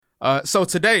So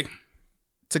today,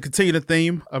 to continue the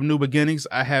theme of new beginnings,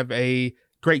 I have a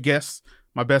great guest,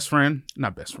 my best friend,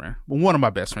 not best friend, but one of my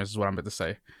best friends is what I'm about to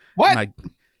say. What?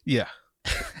 Yeah.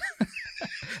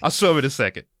 I'll show it in a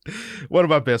second. One of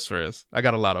my best friends. I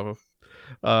got a lot of them.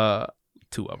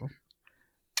 Two of them.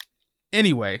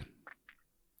 Anyway,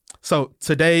 so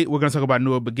today we're going to talk about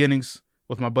newer beginnings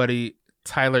with my buddy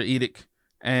Tyler Edic.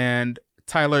 And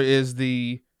Tyler is let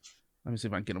me see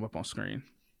if I can get him up on screen.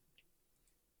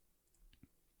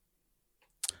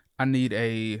 I need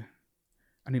a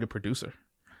producer.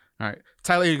 All right.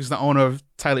 Tyler Edic is the owner of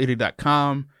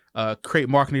TylerEdic.com,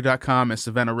 CreateMarketing.com, and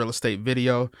Savannah Real Estate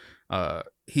Video.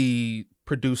 He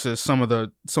produces some of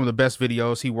the best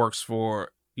videos. He works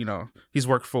for, he's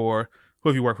worked for, who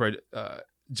have you worked for?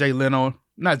 David Letterman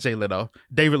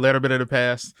in the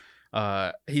past.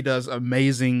 He does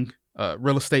amazing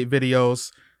real estate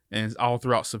videos and all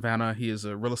throughout Savannah. He is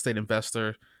a real estate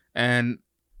investor. And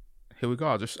here we go.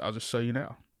 I'll just show you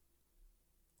now.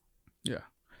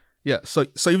 Yeah. So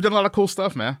you've done a lot of cool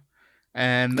stuff, man.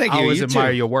 And Thank I you. always You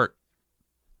admire too. your work.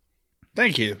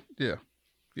 Thank you. Yeah.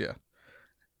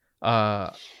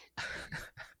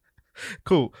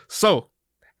 Cool. So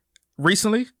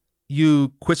recently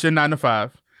you quit your 9 to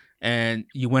 5 and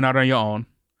you went out on your own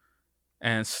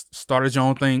and started your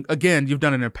own thing. Again, you've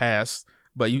done it in the past,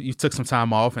 but you took some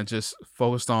time off and just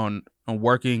focused on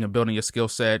working and building your skill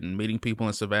set and meeting people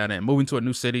in Savannah and moving to a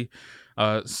new city.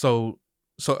 So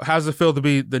how does it feel to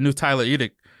be the new Tyler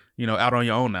Edic, out on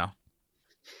your own now?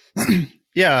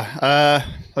 Yeah.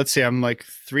 Let's see. I'm like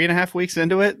 3.5 weeks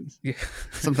into it. Yeah.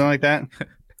 Something like that.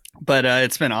 But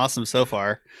it's been awesome so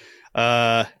far.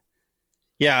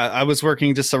 Yeah, I was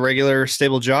working just a regular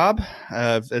stable job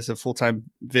as a full-time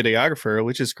videographer,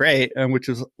 which is great. And which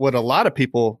is what a lot of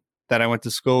people that I went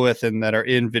to school with and that are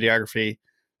in videography,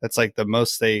 that's like the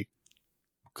most they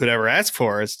could ever ask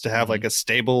for, is to have like a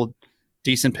stable,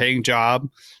 decent paying job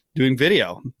doing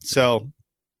video. So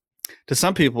to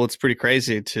some people, it's pretty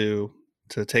crazy to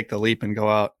take the leap and go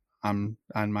out on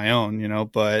my own,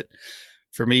 but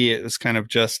for me, it was kind of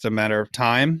just a matter of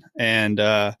time. And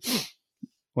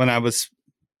when I was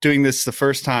doing this the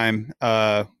first time,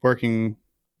 working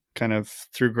kind of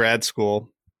through grad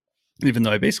school, even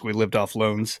though I basically lived off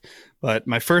loans, but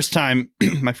my first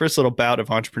little bout of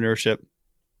entrepreneurship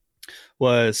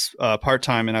was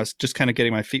part-time, and I was just kind of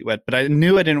getting my feet wet, but I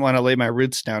knew I didn't want to lay my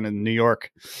roots down in New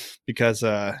York because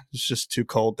it's just too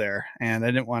cold there. And I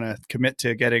didn't want to commit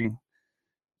to getting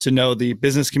to know the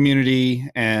business community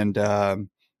and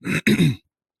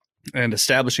and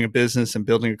establishing a business and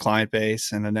building a client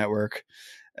base and a network.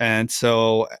 And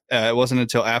so it wasn't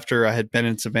until after I had been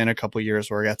in Savannah a couple of years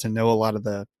where I got to know a lot of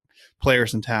the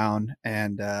players in town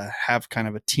and have kind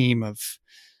of a team of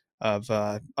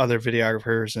other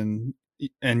videographers and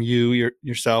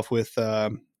yourself with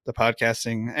the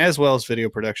podcasting as well as video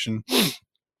production,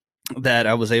 that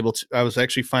I was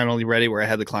actually finally ready, where I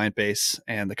had the client base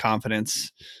and the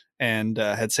confidence and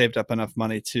had saved up enough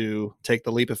money to take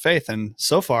the leap of faith. And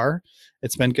so far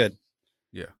it's been good.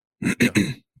 Yeah.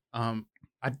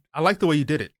 I like the way you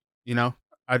did it.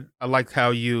 I liked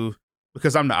how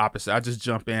because I'm the opposite. I just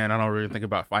jump in. I don't really think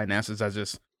about finances.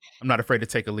 I'm not afraid to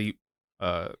take a leap.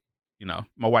 My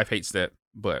wife hates that,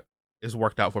 but it's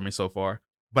worked out for me so far.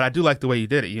 But I do like the way you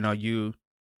did it. You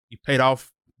paid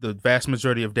off the vast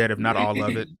majority of debt, if not all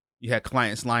of it. You had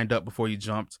clients lined up before you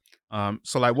jumped.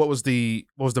 So like, what was the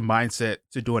mindset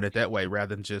to doing it that way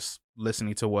rather than just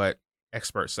listening to what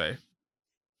experts say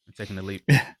and taking the leap?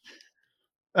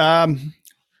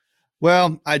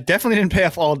 Well, I definitely didn't pay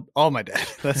off all my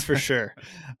debt. That's for sure.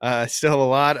 I still have a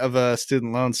lot of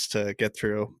student loans to get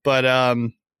through, but I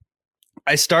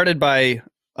started by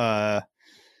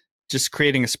just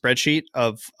creating a spreadsheet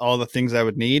of all the things I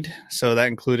would need. So that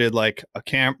included like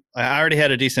I already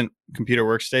had a decent computer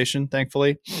workstation,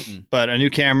 thankfully, but a new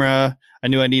camera. I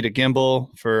knew I need a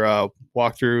gimbal for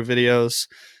walkthrough videos.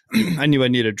 I knew I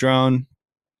need a drone.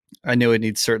 I knew I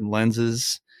need certain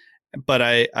lenses, but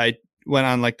I went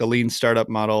on like the lean startup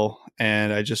model,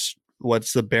 and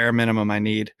what's the bare minimum I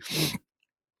need.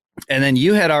 And then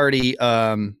you had already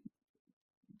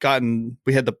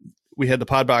we had the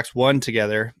Podbox 1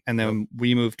 together, and then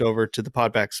we moved over to the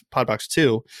Podbox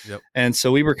 2. Yep. And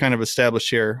so we were kind of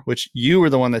established here, which you were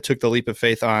the one that took the leap of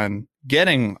faith on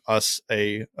getting us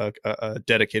a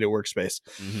dedicated workspace.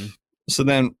 Mm-hmm. So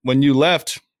then when you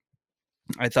left,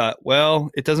 I thought,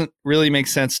 well, it doesn't really make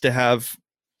sense to have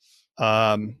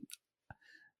a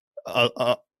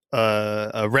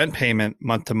rent payment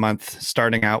month to month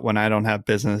starting out when I don't have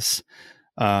business.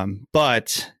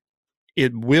 But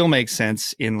it will make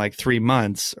sense in like 3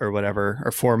 months or whatever,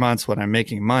 or 4 months when I'm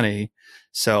making money.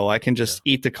 So I can just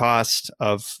eat the cost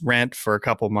of rent for a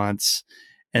couple months,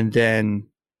 and then,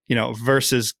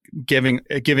 versus giving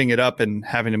it up and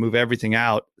having to move everything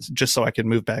out just so I can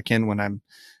move back in when I'm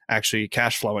actually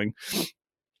cash flowing.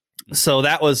 So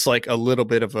that was like a little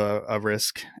bit of a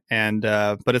risk, and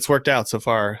but it's worked out so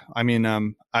far. I mean,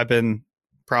 I've been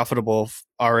profitable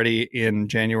already in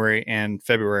January and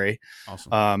February.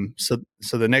 Awesome.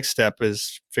 So the next step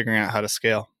is figuring out how to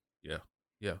scale.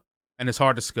 Yeah, and it's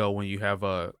hard to scale when you have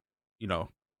when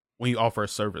you offer a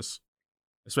service,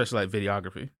 especially like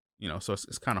videography. So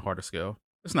it's kind of hard to scale.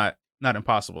 It's not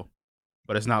impossible,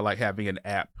 but it's not like having an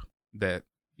app that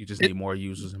you just need more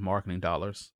users and marketing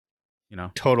dollars.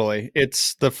 Totally.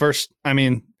 It's the first. I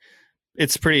mean,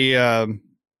 it's pretty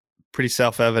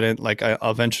self-evident. Like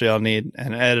eventually I'll need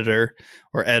an editor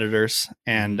or editors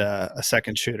and a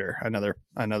second shooter,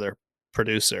 another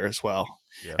producer as well.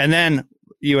 Yeah. And then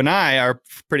you and I are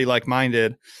pretty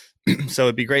like-minded, so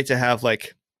it'd be great to have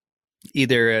like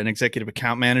either an executive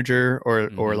account manager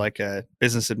or like a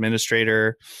business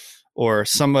administrator or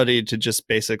somebody to just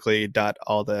basically dot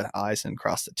all the I's and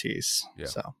cross the T's. Yeah.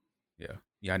 So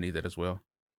I need that as well.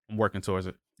 I'm working towards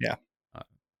it. Yeah.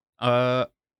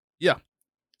 Yeah.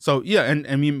 So yeah,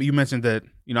 and you mentioned that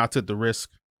I took the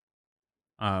risk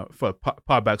for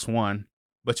Podbacks 1,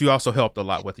 but you also helped a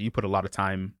lot with it. You put a lot of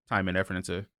time and effort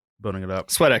into building it up.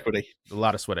 Sweat equity. A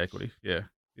lot of sweat equity. Yeah.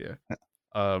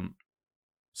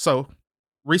 So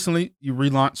recently you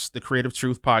relaunched the Creative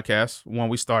Truth podcast, one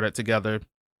we started together.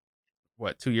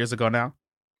 2 years ago now?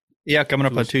 Yeah, coming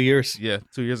up on 2 years. Yeah,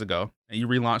 2 years ago, and you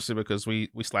relaunched it because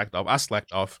we slacked off. I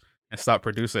slacked off and stopped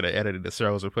producing and editing the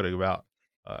shows we're putting out.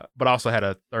 But I also had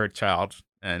a third child,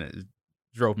 and it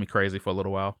drove me crazy for a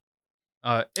little while.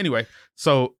 Anyway,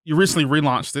 so you recently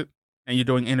relaunched it, and you're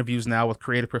doing interviews now with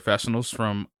creative professionals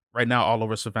from right now all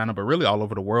over Savannah, but really all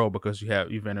over the world, because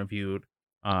you've interviewed,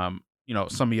 some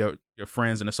of your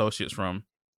friends and associates from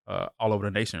all over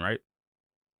the nation, right?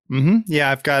 Mm-hmm.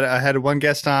 Yeah, I had one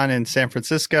guest on in San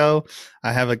Francisco.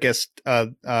 I have a guest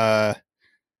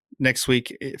next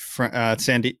week from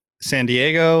San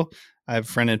Diego. I have a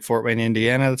friend in Fort Wayne,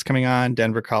 Indiana that's coming on,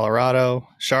 Denver, Colorado,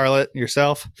 Charlotte,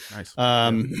 yourself. Nice.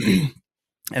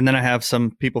 And then I have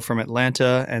some people from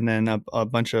Atlanta, and then a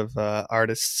bunch of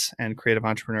artists and creative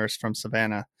entrepreneurs from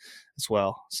Savannah as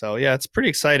well. So yeah, it's pretty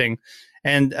exciting.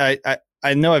 And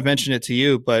I know I've mentioned it to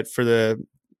you, but for the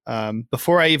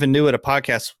before I even knew what a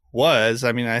podcast was,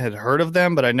 I mean, I had heard of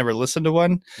them, but I never listened to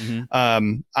one.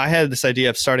 I had this idea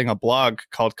of starting a blog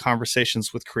called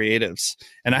Conversations with Creatives,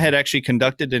 and I had actually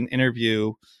conducted an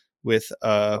interview with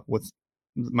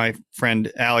my friend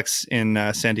Alex in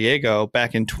San Diego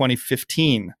back in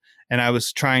 2015, and I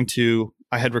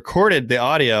had recorded the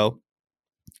audio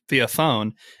via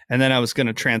phone, and then I was going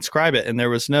to transcribe it, and there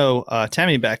was no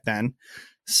Temi back then,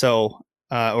 so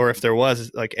or if there was,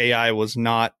 like, AI was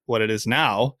not what it is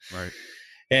now. Right.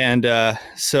 And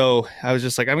so I was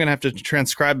just like, I'm going to have to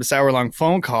transcribe this hour-long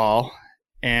phone call,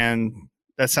 and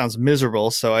that sounds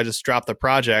miserable. So I just dropped the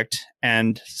project.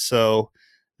 And so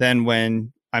then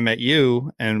when I met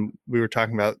you and we were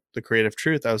talking about the Creative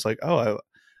Truth, I was like, oh,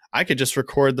 I could just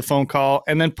record the phone call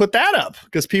and then put that up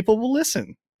because people will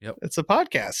listen. Yep. It's a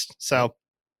podcast. So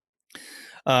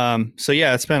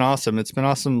yeah, it's been awesome. It's been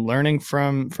awesome learning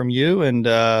from you and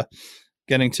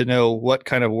getting to know what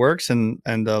kind of works and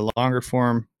the longer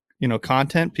form,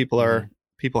 content.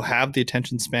 People have the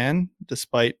attention span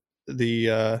despite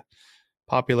the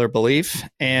popular belief.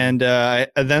 And I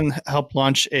then helped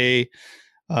launch a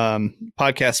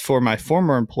podcast for my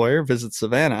former employer, Visit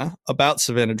Savannah, about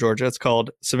Savannah, Georgia. It's called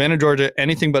Savannah, Georgia,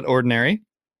 Anything But Ordinary.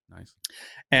 Nice.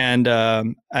 And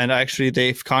actually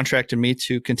they've contracted me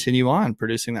to continue on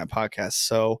producing that podcast.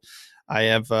 So I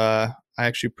have,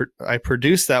 I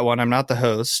produced that one. I'm not the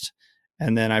host.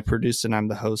 And then I produced and I'm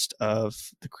the host of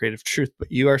the Creative Truth,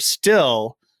 but you are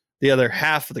still the other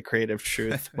half of the Creative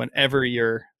Truth whenever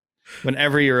you're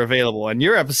available. And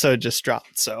your episode just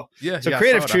dropped. So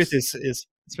Creative Truth is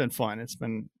it's been fun.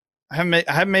 I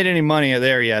haven't made any money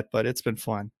there yet, but it's been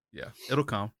fun. Yeah, it'll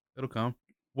come.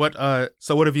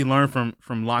 So what have you learned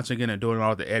from launching it and doing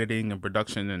all the editing and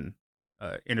production and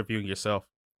interviewing yourself?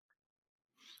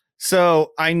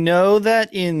 So I know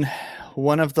that in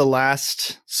one of the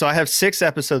so I have 6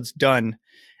 episodes done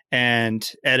and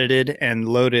edited and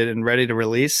loaded and ready to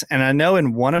release. And I know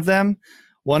in one of them,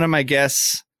 one of my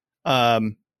guests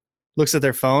looks at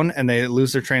their phone and they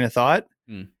lose their train of thought.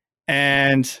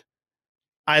 And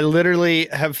I literally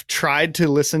have tried to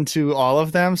listen to all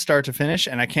of them start to finish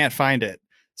and I can't find it.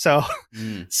 So,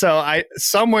 Mm. so I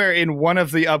somewhere in one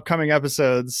of the upcoming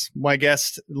episodes, my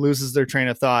guest loses their train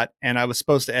of thought, and I was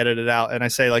supposed to edit it out, and I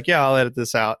say like, yeah, I'll edit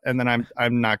this out, and then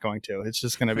I'm not going to. It's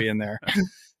just going to be in there.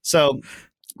 So,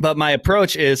 but my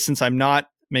approach is, since I'm not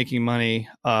making money,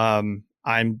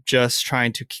 I'm just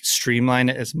trying to streamline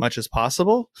it as much as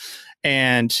possible,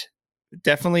 and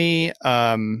definitely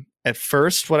at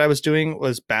first what I was doing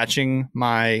was batching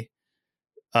my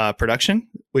production,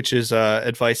 which is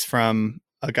advice from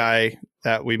a guy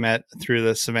that we met through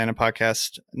the Savannah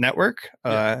Podcast Network,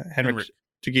 Henrik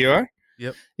Tiguiar.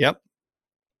 Yep.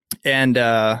 And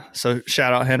so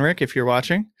shout out Henrik if you're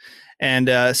watching.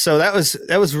 And so that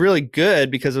was really good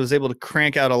because I was able to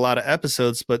crank out a lot of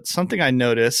episodes. But something I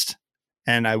noticed,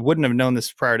 and I wouldn't have known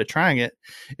this prior to trying it,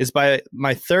 is by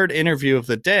my third interview of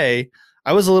the day,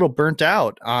 I was a little burnt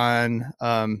out on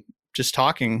just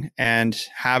talking and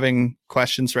having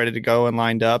questions ready to go and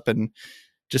lined up and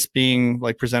just being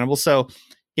like presentable. So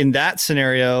in that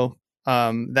scenario,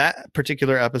 that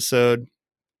particular episode,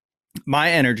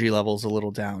 my energy level is a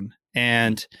little down.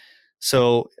 And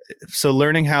so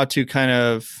learning how to kind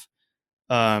of,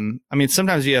 I mean,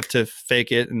 sometimes you have to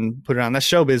fake it and put it on. That's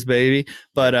showbiz, baby.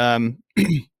 But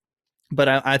but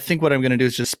I think what I'm going to do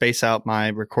is just space out my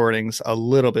recordings a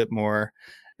little bit more,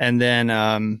 and then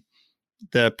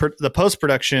the post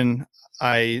production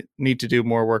I need to do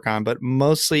more work on, but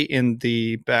mostly in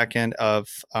the back end of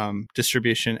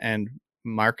distribution and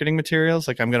marketing materials.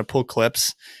 Like I'm going to pull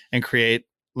clips and create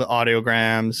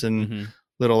audiograms and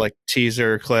little like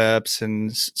teaser clips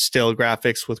and still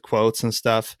graphics with quotes and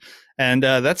stuff. And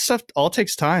that stuff all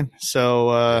takes time. So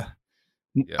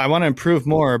I want to improve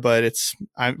more, but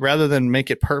rather than make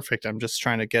it perfect, I'm just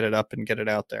trying to get it up and get it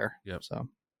out there. Yep. So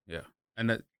yeah,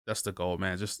 and that's the goal,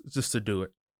 man. Just to do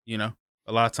it. You know,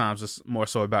 a lot of times it's more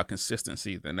so about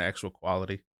consistency than the actual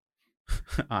quality.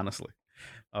 Honestly.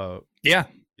 Yeah.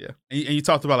 And you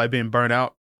talked about like being burnt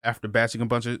out after batching a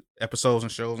bunch of episodes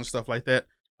and shows and stuff like that.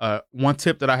 One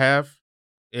tip that I have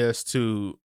is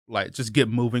to like just get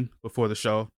moving before the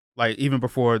show. Like even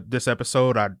before this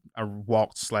episode, I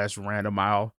walked/ran a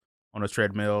mile on a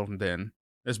treadmill, and then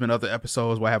there's been other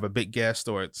episodes where I have a big guest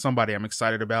or somebody I'm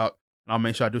excited about, and I'll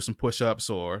make sure I do some push-ups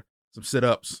or some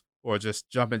sit-ups or just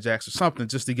jumping jacks or something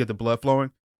just to get the blood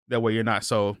flowing. That way you're not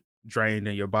so drained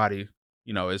and your body,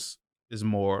 you know, is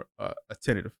more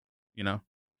attentive, you know.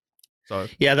 So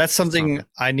yeah, that's something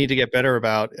I need to get better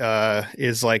about.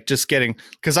 Is like just getting,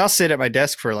 because I'll sit at my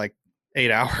desk for like 8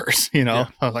 hours. You know,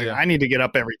 I need to get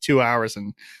up every 2 hours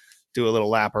and do a little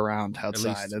lap around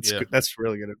outside. That's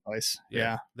really good advice.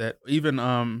 Yeah, that even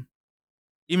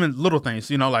little things,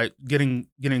 you know, like getting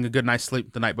a good night's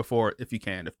sleep the night before if you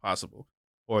can, if possible,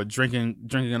 or drinking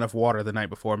enough water the night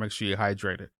before. Make sure you're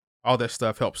hydrated. All that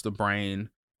stuff helps the brain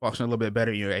function a little bit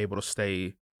better. You're able to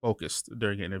stay focused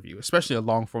during an interview, especially a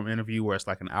long form interview where it's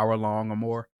like an hour long or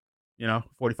more, you know,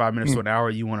 45 minutes to an hour.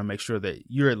 You want to make sure that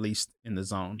you're at least in the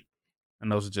zone.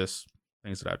 And those are just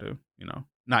things that I do, you know,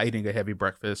 not eating a heavy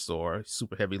breakfast or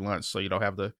super heavy lunch. So you don't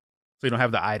have the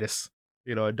itis,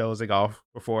 you know, dozing off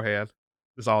beforehand.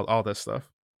 There's all that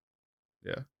stuff.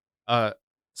 Yeah.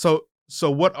 So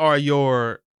what are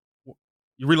you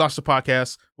relaunched the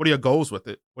podcast. What are your goals with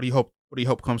it? What do you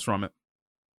hope comes from it?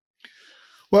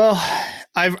 Well,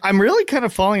 I'm really kind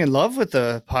of falling in love with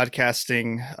the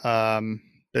podcasting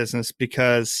business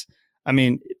because, I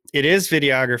mean, it is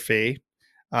videography,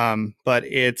 but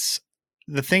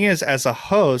the thing is, as a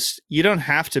host, you don't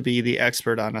have to be the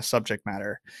expert on a subject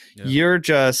matter. Yeah. You're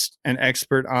just an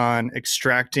expert on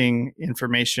extracting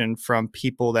information from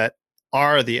people that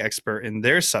are the expert in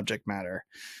their subject matter.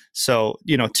 So,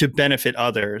 you know, to benefit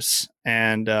others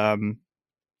and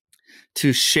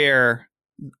to share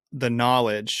the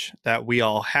knowledge that we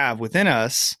all have within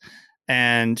us.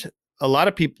 And a lot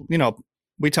of people, you know,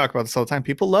 we talk about this all the time.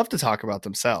 People love to talk about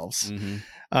themselves.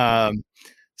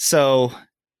 So,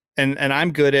 and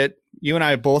I'm good at, you and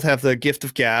I both have the gift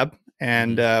of gab,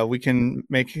 and we can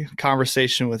make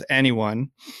conversation with anyone.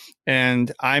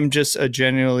 And I'm just a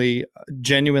genuinely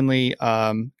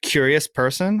curious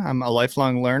person. I'm a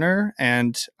lifelong learner,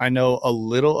 and I know a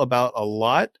little about a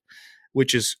lot,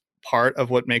 which is part of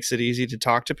what makes it easy to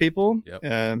talk to people.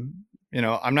 Yep. You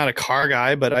know, I'm not a car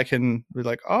guy, but I can be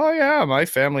like, oh yeah, my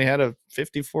family had a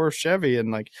 54 Chevy,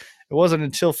 and like it wasn't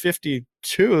until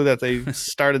 52 that they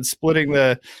started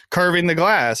curving the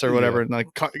glass or whatever. And like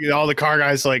all the car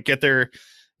guys like get their,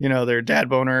 you know, their dad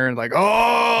boner and like,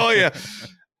 oh yeah.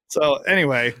 So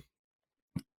anyway,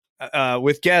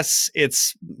 with guests,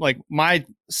 it's like my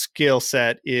skill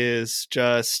set is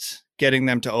just getting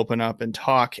them to open up and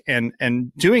talk, and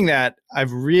doing that,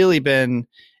 I've really been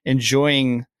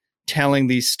enjoying telling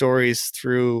these stories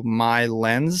through my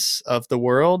lens of the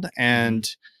world, and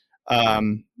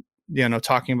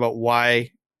talking about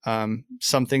why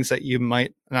some things that you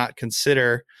might not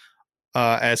consider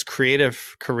as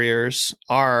creative careers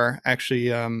are actually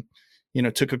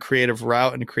took a creative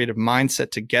route and a creative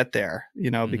mindset to get there,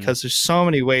 because there's so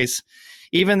many ways.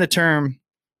 Even the term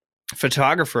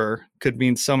photographer could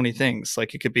mean so many things.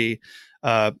 Like it could be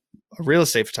a real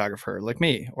estate photographer like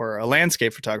me, or a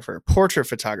landscape photographer, portrait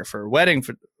photographer, wedding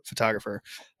photographer,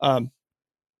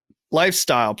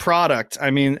 lifestyle, product.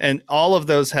 I mean, and all of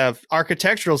those have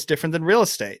architectural is different than real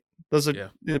estate. Those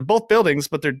are both buildings,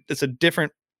 but it's a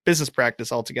different business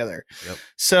practice altogether. Yep.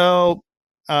 So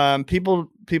people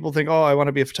think, oh, I want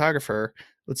to be a photographer.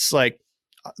 It's like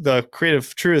the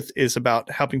creative truth is about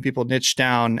helping people niche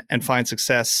down and find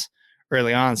success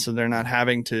early on, so they're not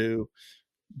having to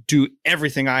do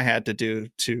everything I had to do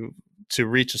to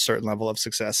reach a certain level of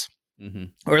success,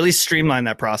 or at least streamline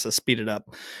that process, speed it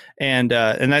up, and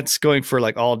that's going for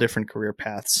like all different career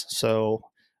paths. So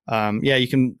you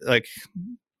can like.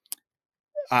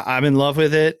 I'm in love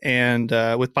with it, and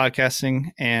with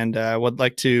podcasting, and would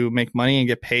like to make money and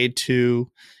get paid to,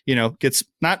 get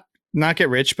not get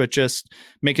rich, but just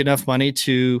make enough money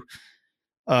to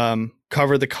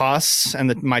cover the costs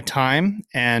and my time,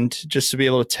 and just to be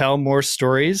able to tell more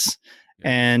stories.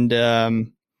 And I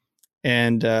don't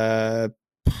want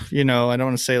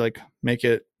to say like make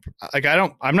it like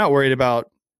I'm not worried about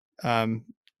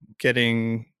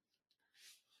getting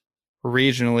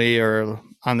regionally or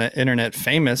on the internet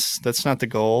famous. That's not the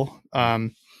goal.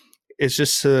 It's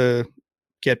just to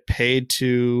get paid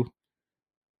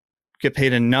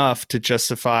enough to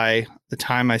justify the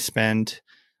time I spend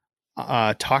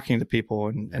talking to people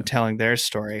and telling their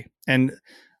story. And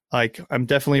like, I'm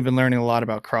definitely been learning a lot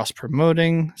about cross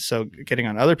promoting. So getting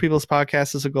on other people's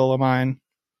podcasts is a goal of mine.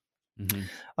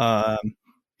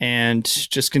 And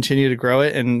just continue to grow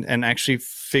it and actually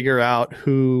figure out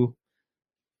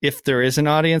if there is an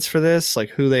audience for this, like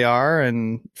who they are,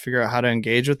 and figure out how to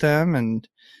engage with them. And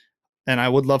I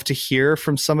would love to hear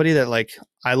from somebody that, like,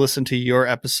 I listened to your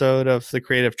episode of The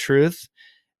Creative Truth,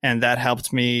 and that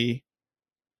helped me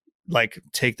like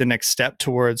take the next step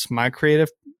towards my creative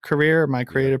career, my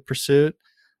creative pursuit.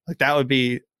 Like that would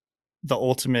be the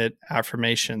ultimate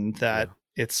affirmation that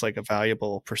it's like a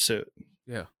valuable pursuit.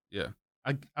 Yeah. Yeah.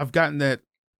 I've gotten that,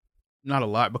 not a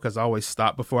lot, because I always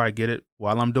stop before I get it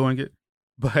while I'm doing it.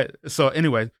 But so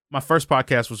anyway, my first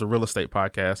podcast was a real estate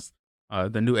podcast,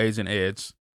 The New Age and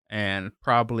Edge. And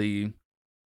probably,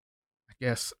 I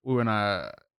guess when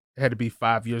it had to be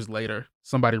 5 years later,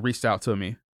 somebody reached out to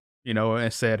me,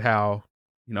 and said how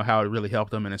it really helped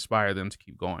them and inspired them to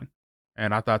keep going.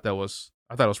 And I thought it was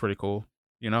pretty cool.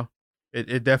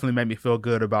 It definitely made me feel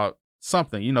good about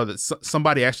something, that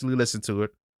somebody actually listened to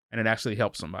it and it actually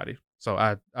helped somebody. So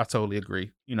I totally agree.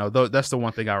 Though that's the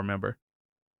one thing I remember.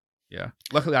 Yeah.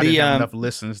 Luckily, I didn't have enough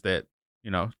listens that,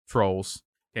 trolls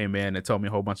came in and told me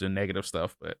a whole bunch of negative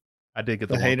stuff, but I did get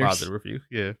the one positive review.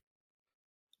 Yeah.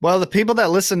 Well, the people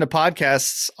that listen to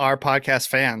podcasts are podcast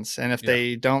fans. And if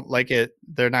they don't like it,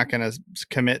 they're not going to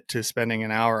commit to spending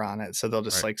an hour on it. So they'll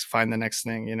just like find the next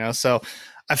thing, So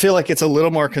I feel like it's a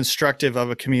little more constructive of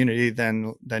a community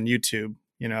than YouTube,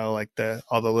 like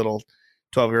all the little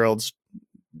 12-year-olds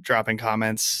dropping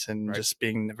comments and just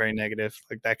being very negative,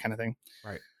 like that kind of thing.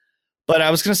 Right. But I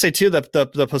was going to say too that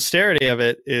the posterity of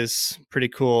it is pretty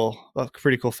cool, a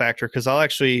pretty cool factor, because I'll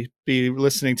actually be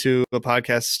listening to a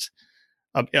podcast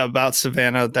about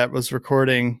Savannah that was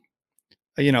recording,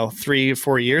 3 or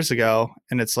 4 years ago,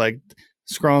 and it's like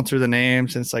scrolling through the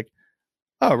names, and it's like,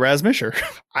 oh, Raz Misher.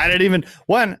 I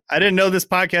didn't know this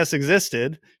podcast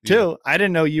existed. Yeah. 2, I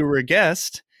didn't know you were a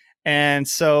guest, and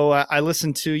so I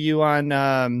listened to you on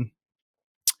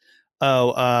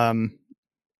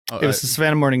it was the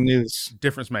Savannah Morning News.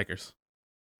 Difference Makers.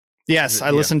 Yes,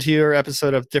 I listened to your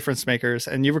episode of Difference Makers,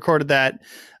 and you recorded that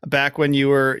back when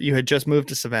you had just moved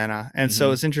to Savannah, and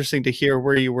so it's interesting to hear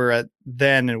where you were at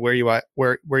then and where you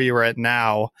were at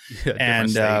now.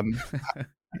 And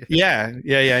yeah.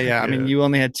 I mean, you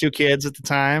only had 2 kids at the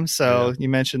time, so you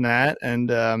mentioned that,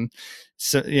 and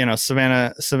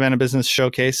Savannah Business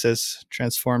Showcase has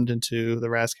transformed into the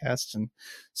Razcast, and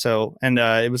so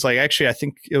it was like, actually, I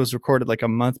think it was recorded like a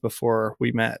month before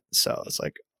we met, so it's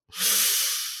like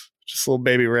just a little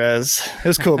baby Raz. It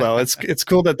was cool though. It's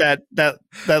cool that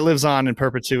lives on in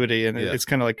perpetuity, and it's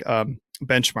kind of like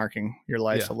benchmarking your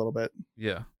life a little bit.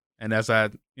 Yeah, and as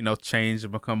I change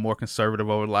and become more conservative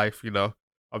over life, I'll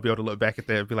be able to look back at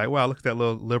that and be like, wow, look at that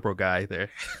little liberal guy there.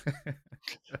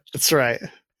 That's right.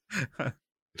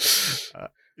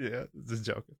 Yeah, just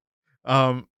joking.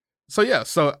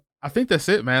 So I think that's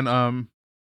it, man.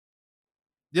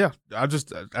 Yeah, I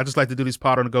just like to do these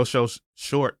Pod on the Go shows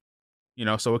short,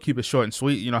 so we'll keep it short and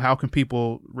sweet. How can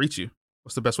people reach you?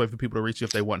 What's the best way for people to reach you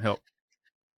if they want help?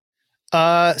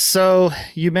 So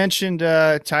you mentioned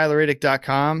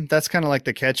TylerEdic.com. That's kind of like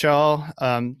the catch-all.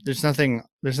 There's nothing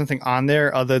on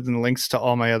there other than links to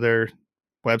all my other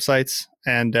websites,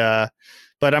 and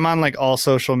but I'm on like all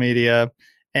social media,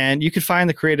 and you can find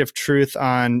The Creative Truth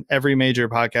on every major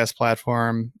podcast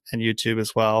platform and YouTube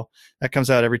as well. That comes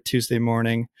out every Tuesday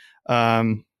morning.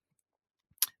 And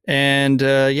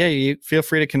yeah, you feel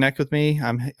free to connect with me.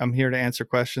 I'm here to answer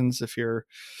questions if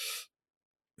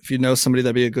you know somebody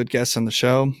that'd be a good guest on the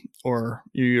show, or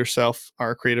you yourself are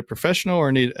a creative professional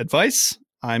or need advice,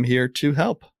 I'm here to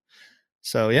help.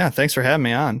 So yeah, thanks for having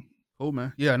me on. Cool,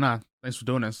 man. Yeah, thanks for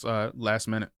doing this last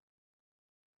minute.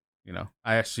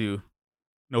 I asked you,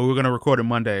 we were going to record it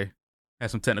Monday, had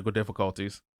some technical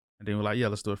difficulties, and then we're like, yeah,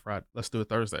 let's do it Friday. Let's do it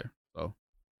Thursday. So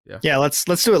yeah, let's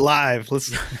do it live.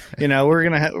 Let's,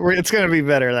 it's going to be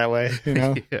better that way.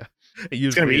 Yeah.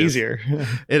 It's going to be easier.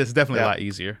 It is definitely a lot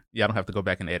easier. Yeah, I don't have to go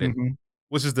back and edit,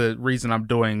 which is the reason I'm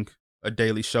doing a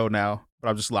daily show now, but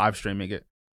I'm just live streaming it,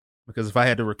 because if I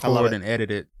had to record and edit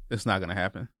it, it's not going to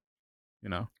happen,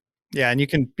 Yeah, and you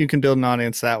can build an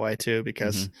audience that way too,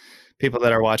 because people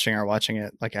that are watching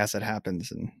it like as it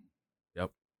happens. And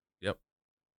Yep.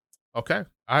 Okay.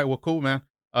 All right. Well, cool, man.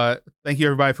 Thank you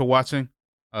everybody for watching.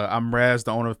 I'm Raz,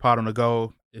 the owner of Pod on the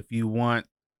Go. If you want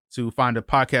to find a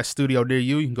podcast studio near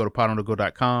you, you can go to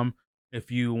podonthego.com.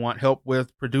 If you want help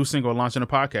with producing or launching a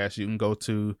podcast, you can go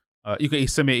to, you can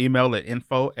send me an email at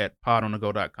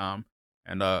info@podonthego.com,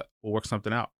 and we'll work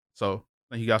something out. So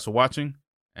thank you guys for watching,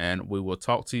 and we will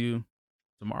talk to you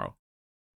tomorrow.